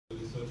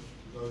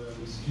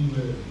I'm still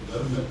a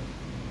learner,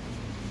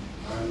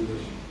 and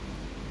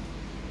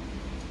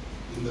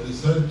in the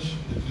research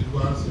it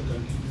requires it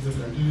is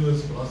a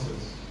continuous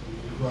process.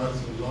 It requires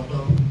a lot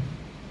of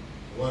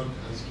work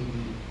has to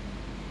be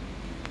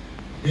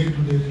day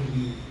to day to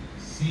be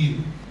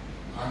seen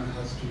and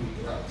has to be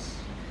grasped.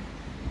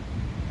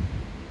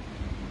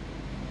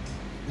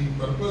 The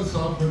purpose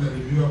of a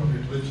review of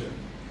literature,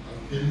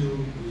 I'll tell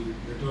you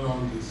later on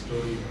the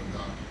story of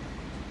that.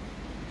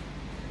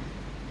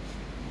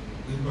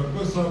 The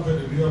purpose of a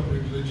review of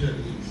literature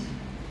is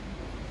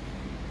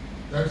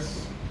that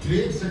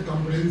creates a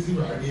comprehensive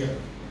idea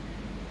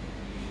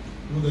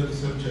to the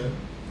researcher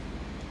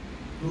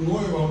to know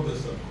about the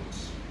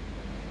subjects.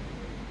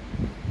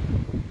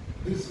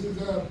 This is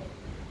the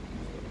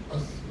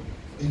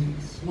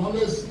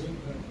smallest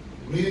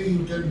way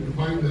you can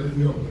define the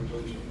review of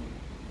literature,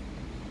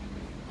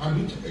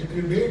 and which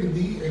accredit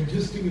the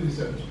existing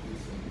research,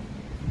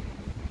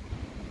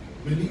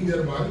 meaning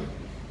thereby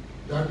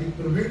that it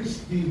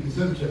prevents the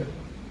researcher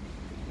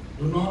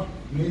to not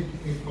make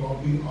a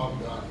copy of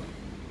that.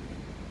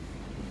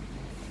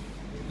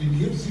 It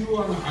gives you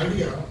an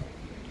idea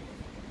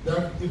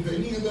that if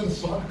any other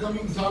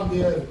shortcomings are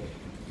there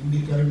in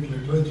the current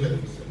literature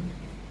itself,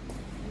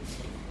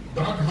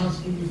 that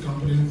has to be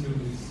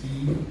comprehensively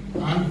seen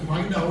and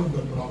find out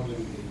the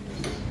problem.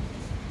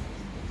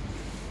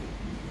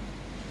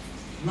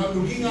 Now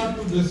looking at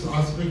this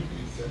aspect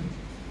itself,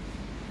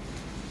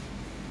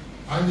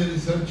 as a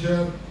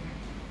researcher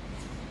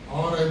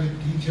or as a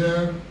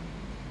teacher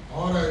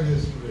or as a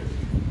student,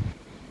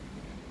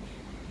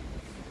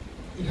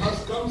 it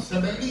has come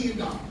suddenly in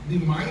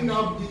the mind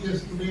of the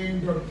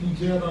student or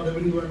teacher or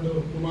everyone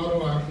that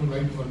tomorrow I have to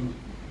write one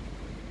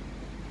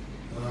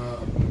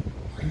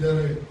either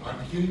an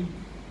article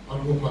or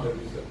go for a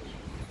research.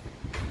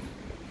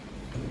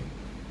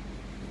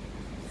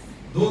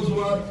 Those who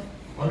are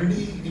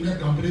already in a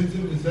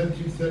comprehensive research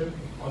itself,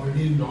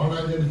 already enrolled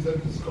as a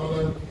research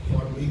scholar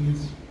or doing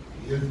its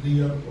PhD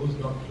or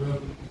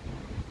postdoctoral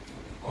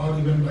or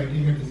even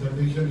writing a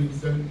dissertation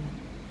itself,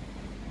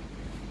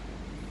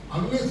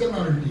 unless and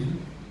until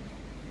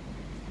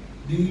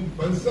the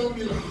person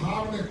will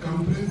have a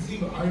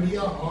comprehensive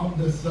idea of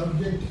the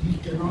subject, he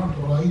cannot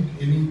write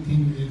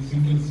anything, a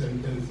single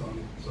sentence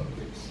on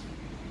subjects.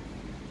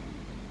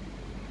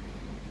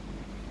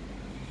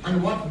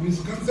 And what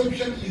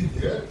misconception is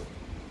there,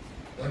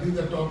 that is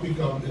the topic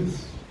of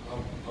this,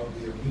 of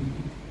the FDP,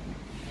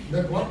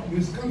 that what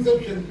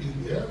misconception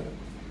is there,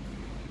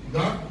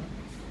 that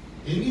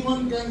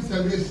anyone can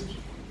suggest,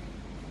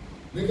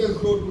 let us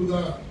go to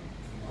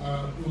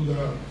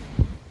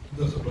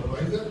the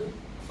supervisor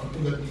or to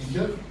the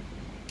teacher,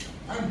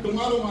 and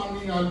tomorrow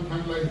morning I will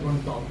finalize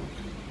one topic.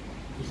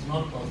 It's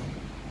not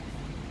possible.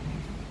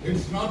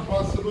 It's not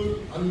possible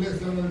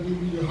unless and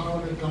until you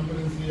have a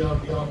competency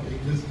of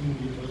existing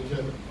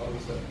literature or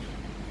research.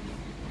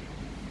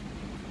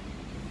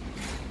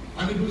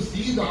 And if you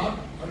see that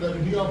under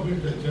review of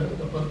literature,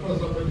 the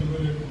purpose of a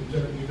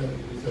literature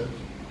research,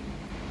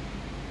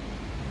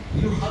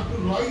 you have to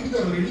write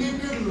the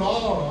related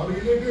law or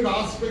related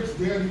aspects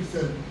there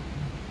itself.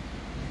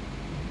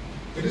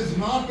 It is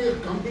not a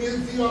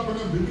comprehensive of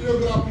a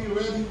bibliography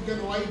where you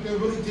can write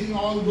everything,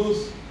 all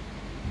those,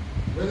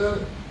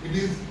 whether it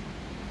is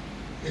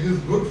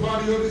good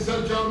for your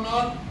research or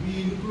not.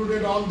 We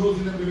included all those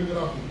in a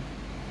bibliography.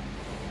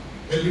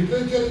 A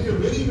literature is a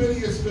very,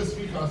 very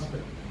specific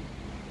aspect,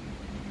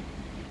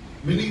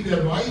 meaning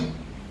thereby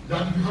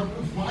that you have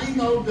to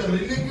find out the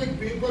related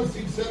papers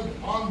itself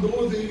on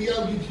those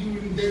areas which you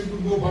intend to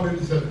go for a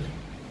research.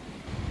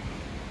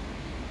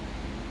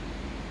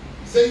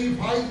 Say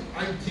if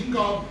I think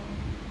of,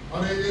 or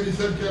as a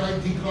researcher I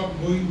think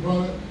of going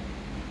for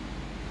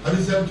a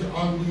research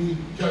on the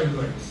child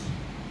rights.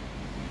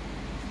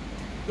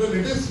 So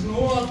let us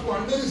know or to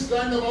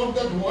understand about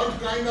that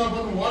what kind of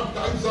and what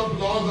types of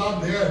laws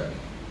are there.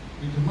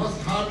 It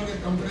must have a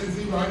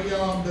comprehensive idea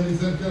of the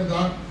researcher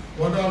that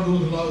what are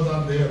those laws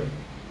are there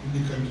in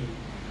the country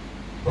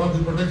for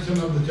the protection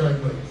of the child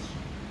rights.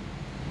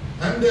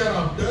 And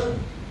thereafter,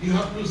 you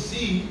have to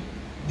see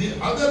the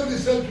other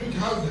research which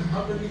has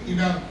happened in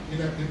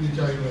the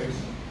child rights.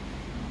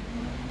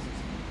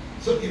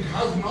 So it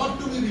has not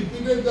to be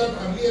repeated that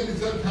earlier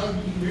research has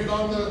been made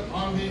on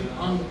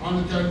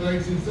the child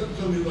rights itself,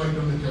 so we write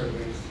on the child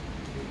rights.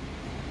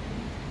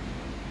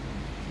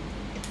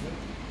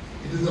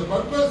 It is the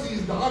purpose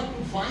is that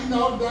to find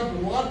out that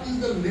what is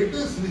the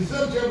latest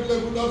research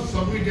available or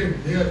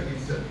submitted there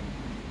itself.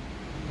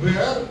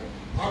 Where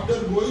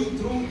after going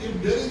through,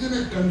 if there is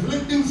a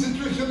conflicting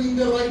situation in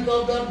the right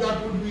of that,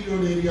 that would be your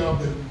area of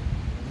the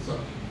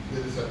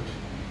research.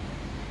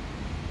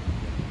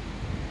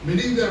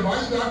 Meaning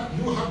thereby that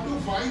you have to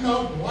find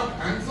out what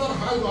answer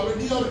has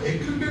already or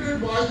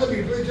accredited by the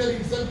literature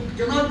itself. It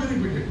cannot be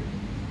repeated.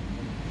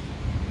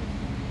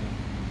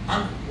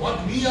 And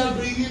what we are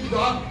doing is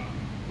that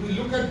we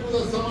look at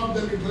the sum of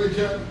the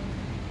literature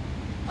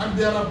and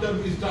thereafter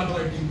we start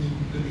writing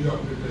the review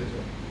of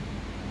literature.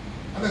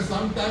 And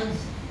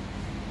sometimes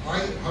I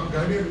have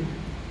guided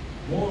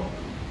more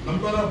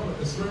number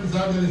of students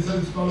as a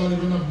research scholar,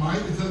 even of my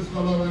research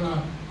scholar, when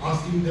I'm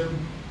asking them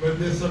when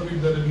they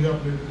submit the review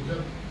of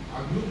literature,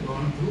 have you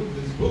gone through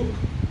this book?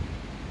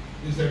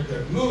 He said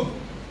that no.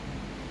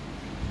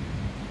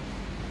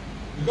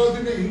 Because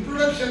in the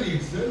introduction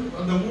itself,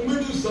 the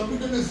moment you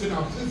submit a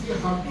synopsis, you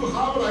have to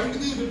have write the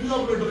review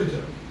of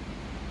literature.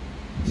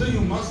 So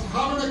you must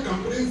have a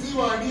comprehensive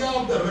idea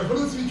of the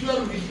reference which you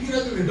are making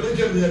as a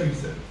literature there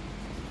itself.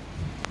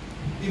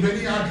 If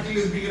any article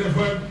is being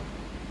referred,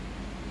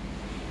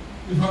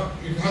 if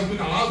it has been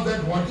asked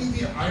that what is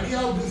the idea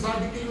of this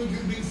article which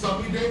is being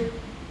submitted,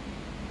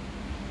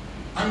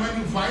 and when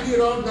you find it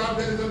out that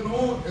there is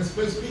no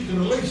specific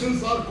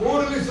relations or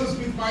correlations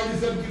with my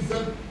research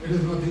itself, it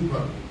is nothing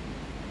further.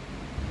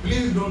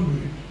 Please don't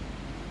do it.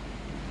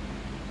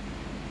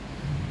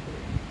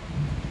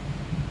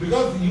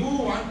 Because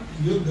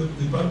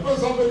the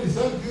purpose of a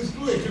research is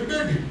to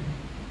accredit it.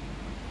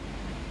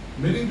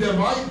 Meaning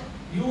thereby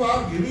you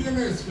are giving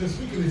a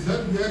specific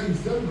research there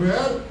itself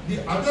where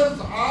the others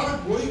are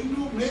going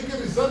to make a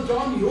research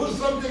on your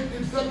subject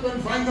itself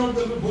and find out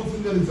the loopholes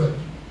in the research.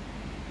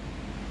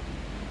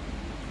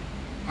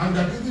 And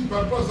that is the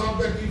purpose of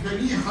that. If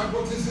any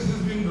hypothesis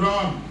is being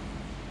drawn,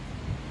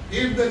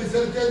 if the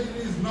researcher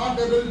is not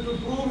able to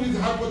prove his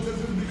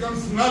hypothesis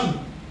becomes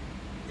null,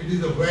 it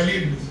is a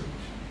valid research.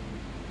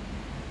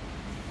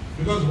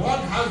 Because what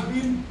has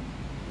been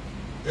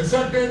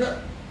asserted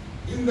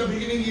in the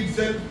beginning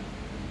itself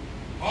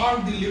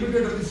on the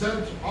limited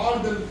research or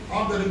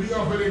the review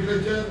of a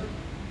literature,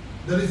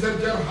 the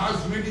researcher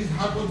has made his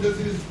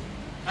hypothesis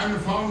and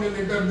found a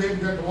later date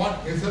that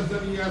what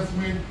assertion he has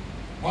made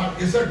or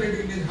asserted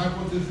in his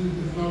hypothesis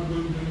is not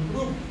going to be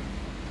proved.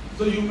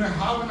 So you may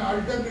have an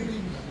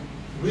alternative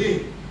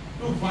way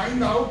to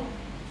find out,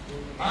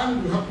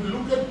 and you have to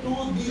look at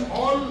the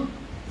all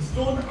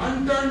stone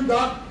unturned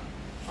that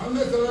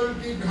unless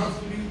it has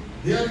to be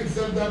there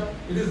itself that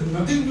it is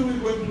nothing to be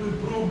going to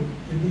be proved,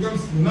 it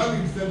becomes null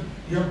itself,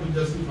 you have to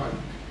justify it.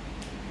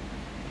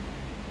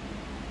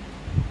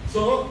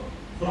 So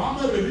from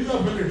a review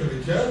of a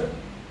literature,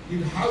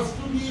 it has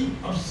to be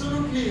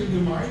absolutely in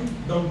the mind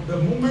the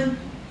moment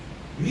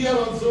we are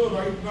also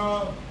right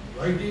now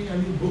writing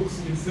any books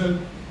itself.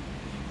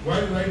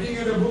 While writing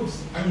any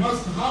books, I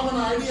must have an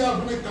idea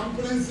of a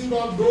comprehensive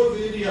of those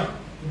areas.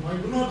 If I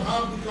do not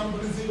have the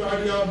comprehensive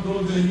idea of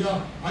those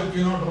areas, I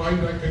cannot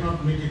write, I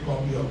cannot make a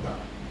copy of that.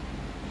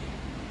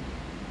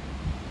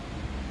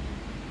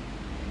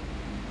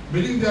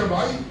 Meaning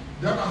thereby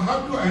that I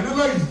have to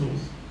analyze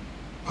those.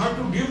 I have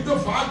to give the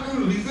fact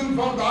and reason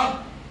for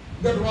that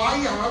why I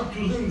have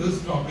chosen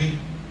this topic.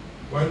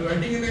 While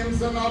writing an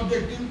MSN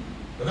objective,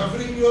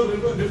 referring your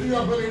review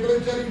of a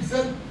literature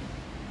itself,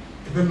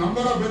 the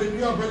number of a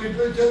review of a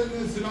literature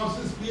in the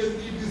synopsis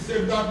PhD, it is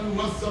said that you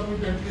must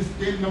submit at least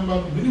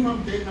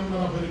minimum 10 number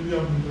of a review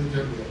of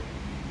literature there.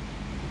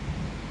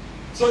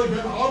 So if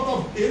out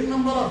of 10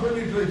 number of a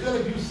literature,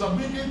 if you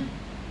submit it,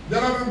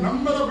 there are a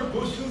number of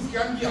questions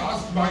can be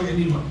asked by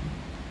anyone.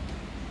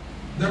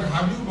 That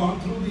have you gone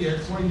through the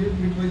XYZ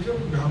literature?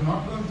 If you have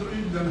not gone through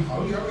it, then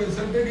how you have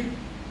asserted it?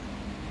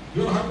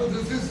 Your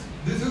hypothesis,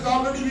 this is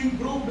already being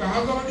proved,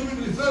 has already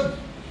been researched.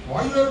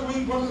 Why you are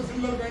going for the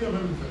similar kind of a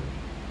research?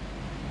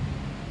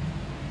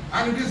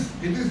 And it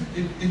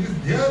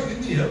is there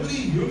in every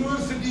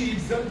university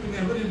itself, in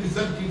every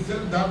research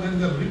itself, that there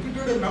is a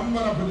repeated number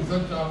of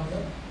research out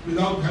there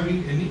without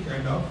having any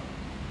kind of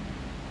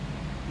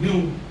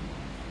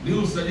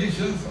new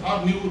suggestions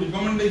or new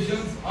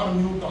recommendations or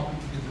new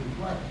topics is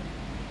required.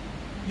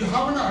 You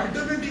have an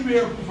alternative way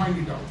of to find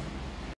it out.